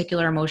on a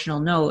particular emotional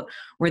note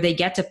where they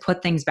get to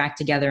put things back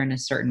together in a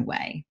certain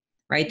way,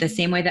 right? The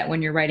same way that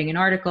when you're writing an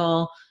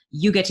article,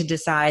 you get to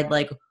decide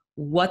like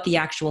what the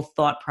actual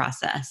thought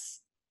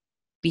process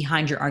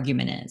behind your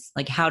argument is.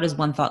 Like, how does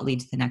one thought lead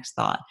to the next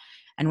thought?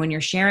 And when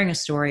you're sharing a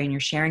story and you're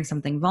sharing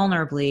something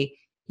vulnerably,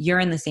 you're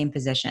in the same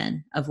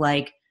position of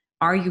like,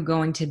 are you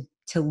going to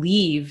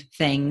leave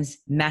things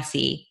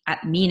messy?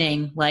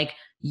 Meaning like,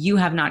 you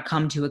have not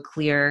come to a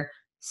clear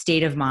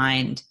state of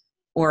mind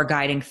or a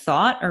guiding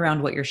thought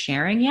around what you're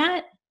sharing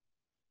yet.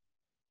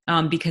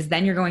 Because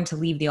then you're going to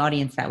leave the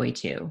audience that way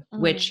too,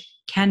 which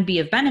can be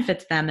of benefit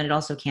to them, and it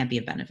also can't be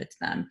of benefit to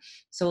them.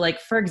 So like,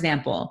 for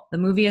example, the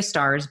movie A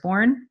Star is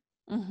Born,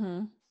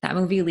 that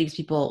movie leaves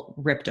people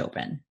ripped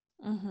open.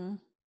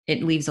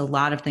 It leaves a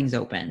lot of things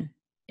open.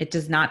 It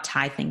does not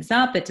tie things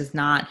up. It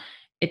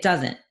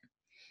doesn't.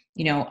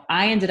 You know,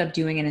 I ended up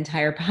doing an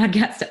entire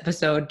podcast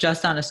episode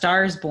just on A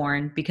Star is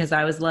Born because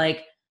I was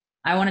like,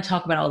 I want to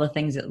talk about all the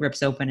things it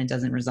rips open and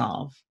doesn't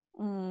resolve.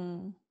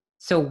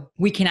 So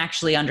we can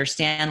actually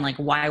understand like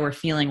why we're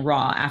feeling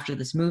raw after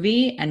this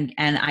movie, and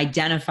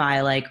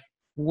identify like,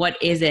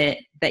 what is it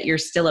that you're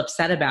still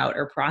upset about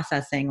or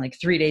processing like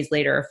 3 days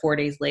later or 4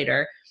 days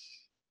later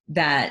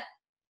that's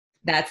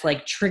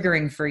like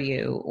triggering for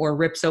you, or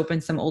rips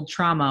open some old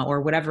trauma or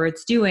whatever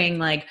it's doing.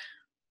 Like,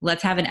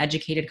 let's have an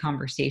educated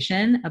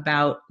conversation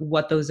about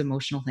what those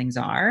emotional things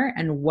are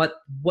and what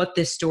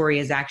this story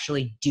is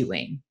actually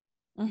doing.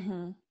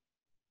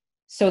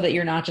 So that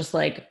you're not just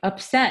like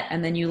upset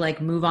and then you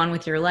like move on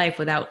with your life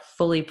without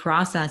fully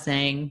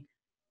processing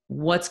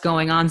what's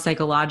going on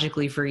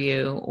psychologically for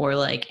you, or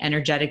like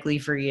energetically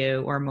for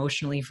you, or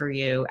emotionally for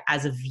you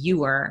as a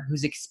viewer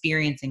who's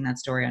experiencing that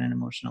story on an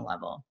emotional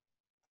level.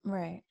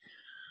 Right.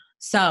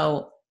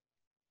 So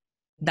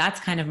that's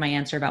kind of my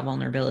answer about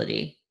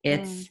vulnerability.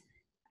 It's,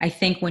 I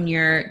think when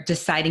you're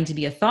deciding to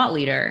be a thought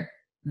leader,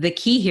 the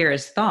key here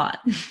is thought.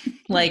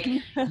 Like,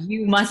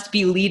 you must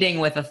be leading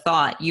with a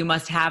thought. You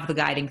must have the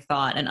guiding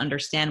thought and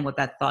understand what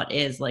that thought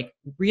is. Like,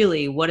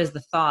 really, what is the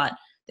thought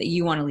that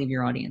you want to leave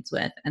your audience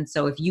with? And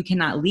so if you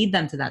cannot lead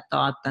them to that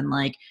thought, then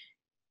like,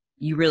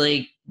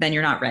 then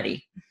you're not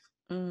ready.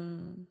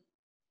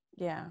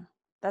 Yeah,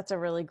 that's a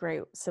really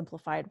great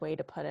simplified way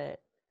to put it.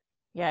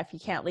 Yeah, if you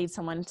can't lead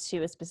someone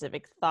to a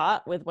specific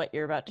thought with what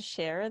you're about to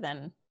share,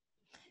 then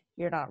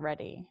you're not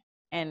ready.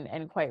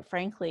 And quite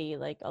frankly,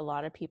 like, a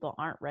lot of people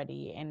aren't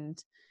ready, and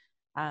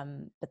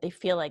but they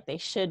feel like they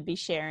should be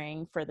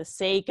sharing for the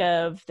sake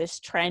of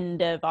this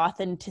trend of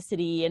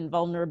authenticity and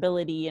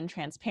vulnerability and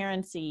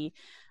transparency,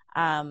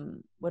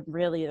 when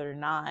really they're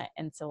not.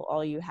 And so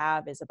all you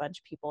have is a bunch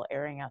of people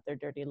airing out their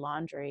dirty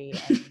laundry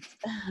and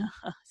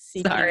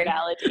seeking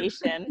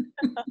validation.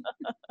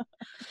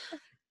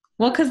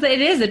 Well, because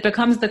it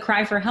becomes the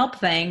cry for help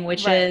thing,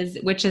 which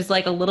is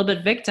like a little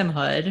bit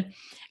victimhood.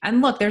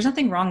 And look, there's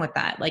nothing wrong with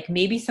that. Like,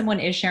 maybe someone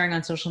is sharing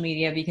on social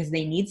media because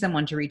they need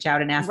someone to reach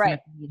out and ask them if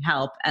they need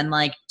help. And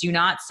like, do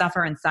not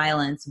suffer in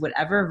silence.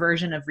 Whatever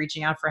version of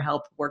reaching out for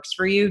help works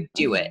for you,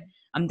 do it.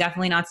 I'm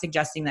definitely not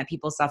suggesting that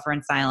people suffer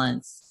in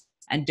silence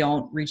and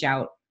don't reach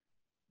out,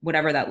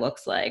 whatever that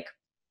looks like.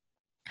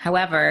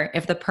 However,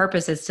 if the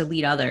purpose is to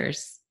lead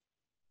others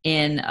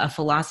in a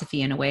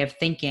philosophy, in a way of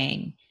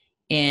thinking,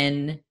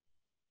 in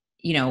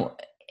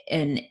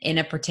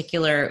a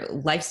particular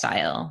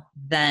lifestyle,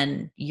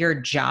 then your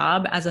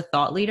job as a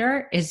thought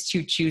leader is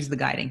to choose the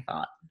guiding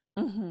thought.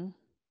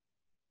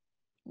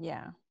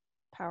 Yeah.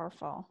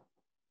 Powerful.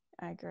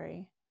 I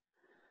agree.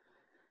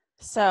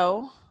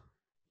 So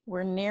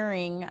we're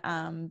nearing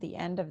the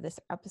end of this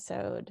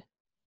episode.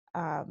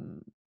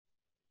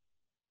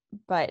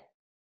 But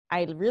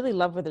I really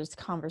love where this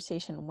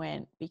conversation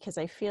went, because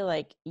I feel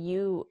like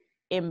you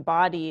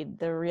embodied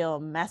the real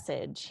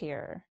message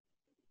here,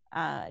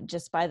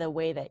 just by the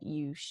way that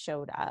you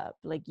showed up.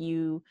 Like,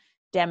 you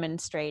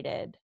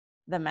demonstrated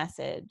the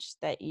message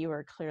that you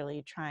were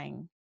clearly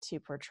trying to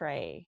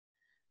portray.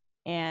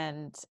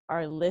 And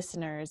our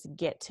listeners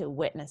get to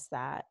witness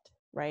that,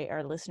 right?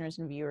 Our listeners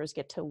and viewers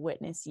get to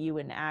witness you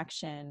in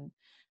action,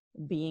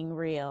 being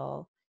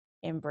real,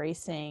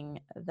 embracing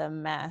the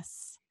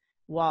mess,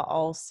 while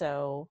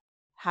also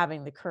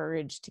having the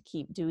courage to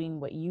keep doing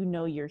what you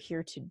know you're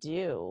here to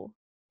do.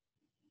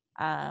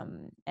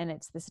 And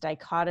it's this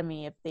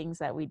dichotomy of things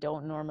that we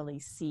don't normally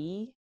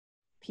see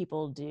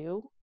people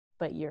do,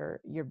 but you're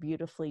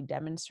beautifully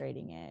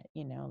demonstrating it.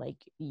 You know, like,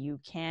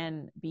 you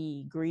can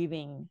be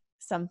grieving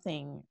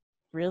something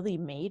really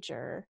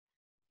major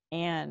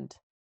and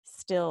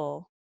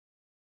still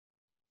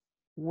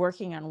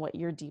working on what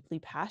you're deeply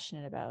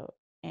passionate about,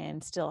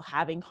 and still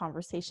having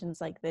conversations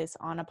like this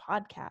on a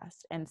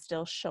podcast, and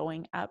still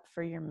showing up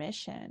for your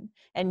mission.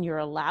 And you're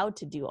allowed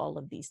to do all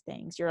of these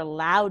things. You're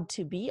allowed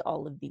to be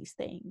all of these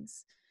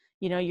things.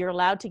 You know, you're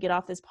allowed to get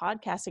off this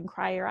podcast and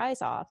cry your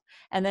eyes off,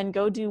 and then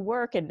go do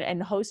work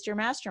and host your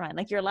mastermind.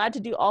 Like, you're allowed to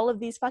do all of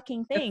these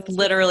fucking things. It's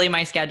literally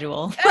my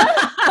schedule.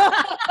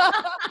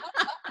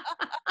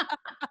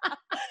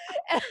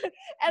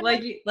 And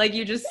like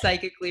you just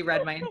psychically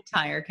read my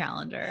entire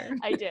calendar.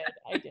 I did.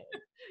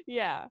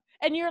 Yeah.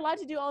 And you're allowed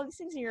to do all these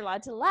things, and you're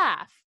allowed to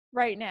laugh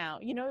right now.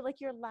 You know,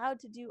 like, you're allowed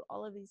to do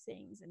all of these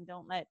things, and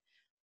don't let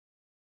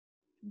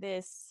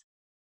this,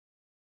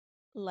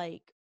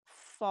 like,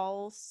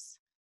 false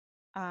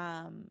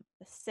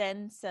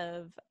sense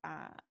of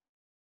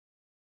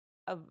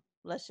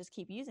let's just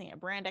keep using it,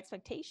 brand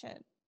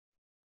expectation,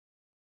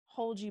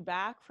 hold you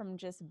back from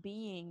just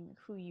being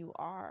who you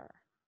are.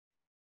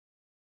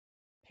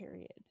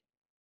 Period.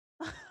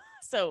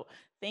 So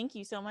thank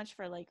you so much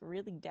for, like,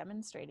 really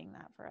demonstrating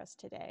that for us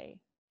today.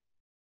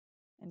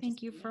 And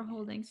thank you for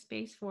holding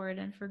space for it,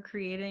 and for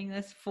creating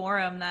this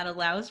forum that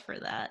allows for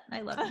that.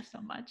 I love you so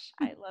much.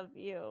 I love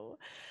you.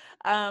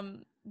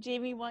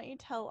 Jamie, why don't you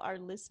tell our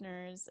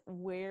listeners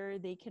where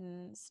they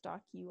can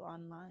stalk you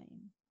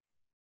online?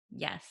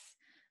 Yes.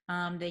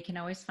 They can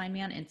always find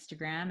me on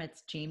Instagram.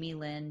 It's Jamie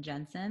Lynn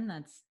Jensen.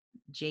 That's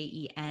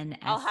Jensen.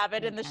 I'll have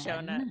it in the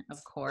show notes.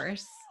 Of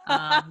course.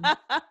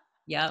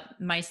 Yep.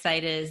 My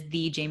site is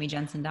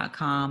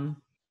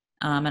thejamiejensen.com.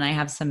 And I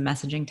have some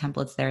messaging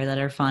templates there that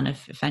are fun.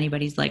 If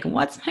anybody's like,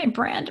 what's my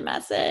brand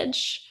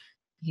message?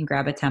 You can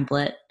grab a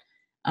template,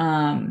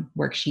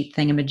 worksheet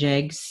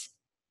thingamajigs.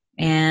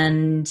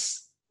 And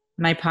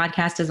my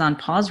podcast is on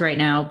pause right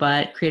now,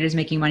 but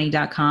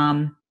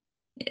creatorsmakingmoney.com.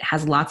 It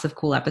has lots of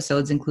cool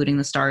episodes, including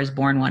the Star is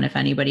Born one. If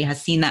anybody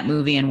has seen that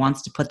movie and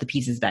wants to put the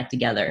pieces back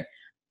together,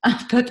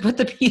 put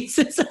the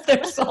pieces of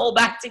their soul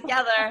back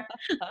together,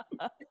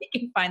 you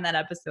can find that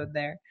episode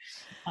there,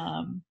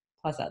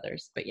 plus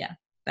others. But yeah,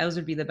 those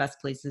would be the best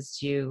places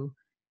to,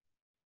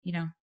 you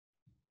know,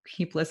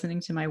 keep listening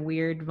to my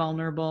weird,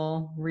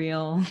 vulnerable,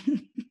 real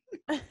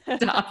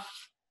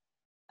stuff.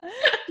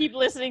 Keep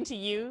listening to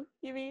you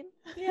mean?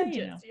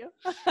 Yeah,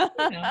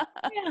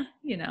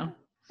 you know.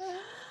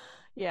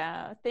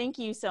 Yeah. Thank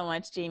you so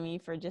much, Jamie,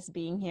 for just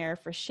being here,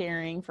 for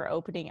sharing, for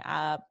opening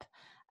up.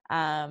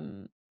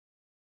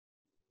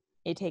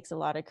 It takes a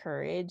lot of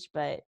courage,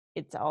 but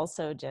it's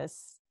also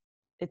just,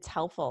 it's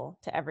helpful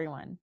to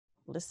everyone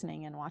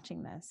listening and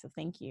watching this. So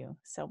thank you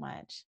so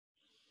much.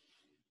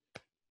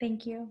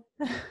 Thank you.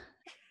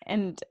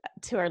 And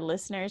to our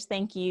listeners,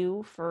 thank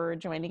you for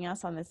joining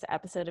us on this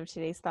episode of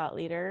Today's Thought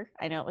Leader.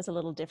 I know it was a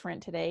little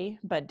different today,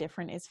 but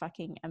different is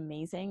fucking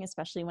amazing,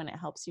 especially when it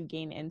helps you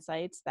gain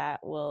insights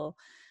that will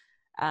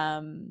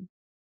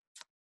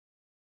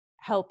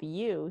help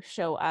you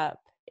show up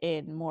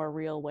in more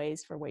real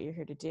ways for what you're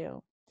here to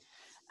do.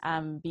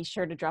 Be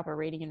sure to drop a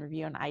rating and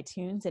review on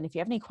iTunes. And if you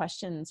have any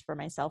questions for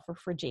myself or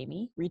for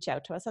Jamie, reach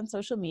out to us on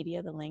social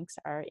media. The links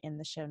are in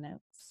the show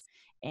notes.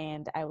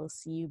 And I will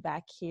see you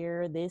back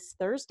here this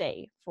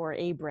Thursday for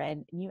a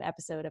brand new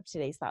episode of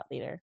Today's Thought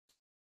Leader.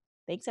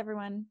 Thanks,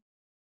 everyone.